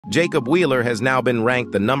Jacob Wheeler has now been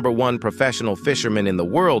ranked the #1 professional fisherman in the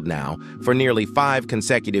world now for nearly 5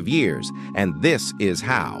 consecutive years, and this is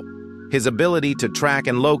how. His ability to track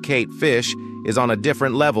and locate fish is on a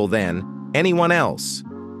different level than anyone else.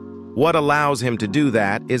 What allows him to do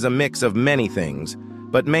that is a mix of many things,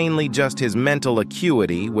 but mainly just his mental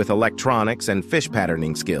acuity with electronics and fish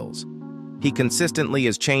patterning skills. He consistently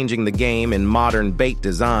is changing the game in modern bait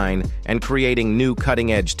design and creating new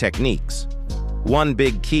cutting-edge techniques. One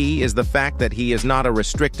big key is the fact that he is not a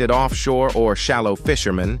restricted offshore or shallow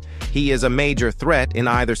fisherman. He is a major threat in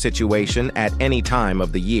either situation at any time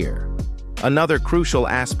of the year. Another crucial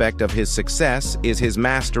aspect of his success is his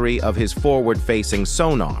mastery of his forward-facing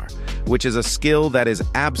sonar, which is a skill that is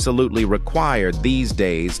absolutely required these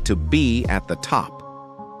days to be at the top.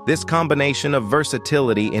 This combination of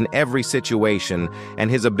versatility in every situation and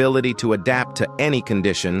his ability to adapt to any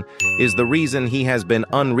condition is the reason he has been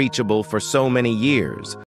unreachable for so many years.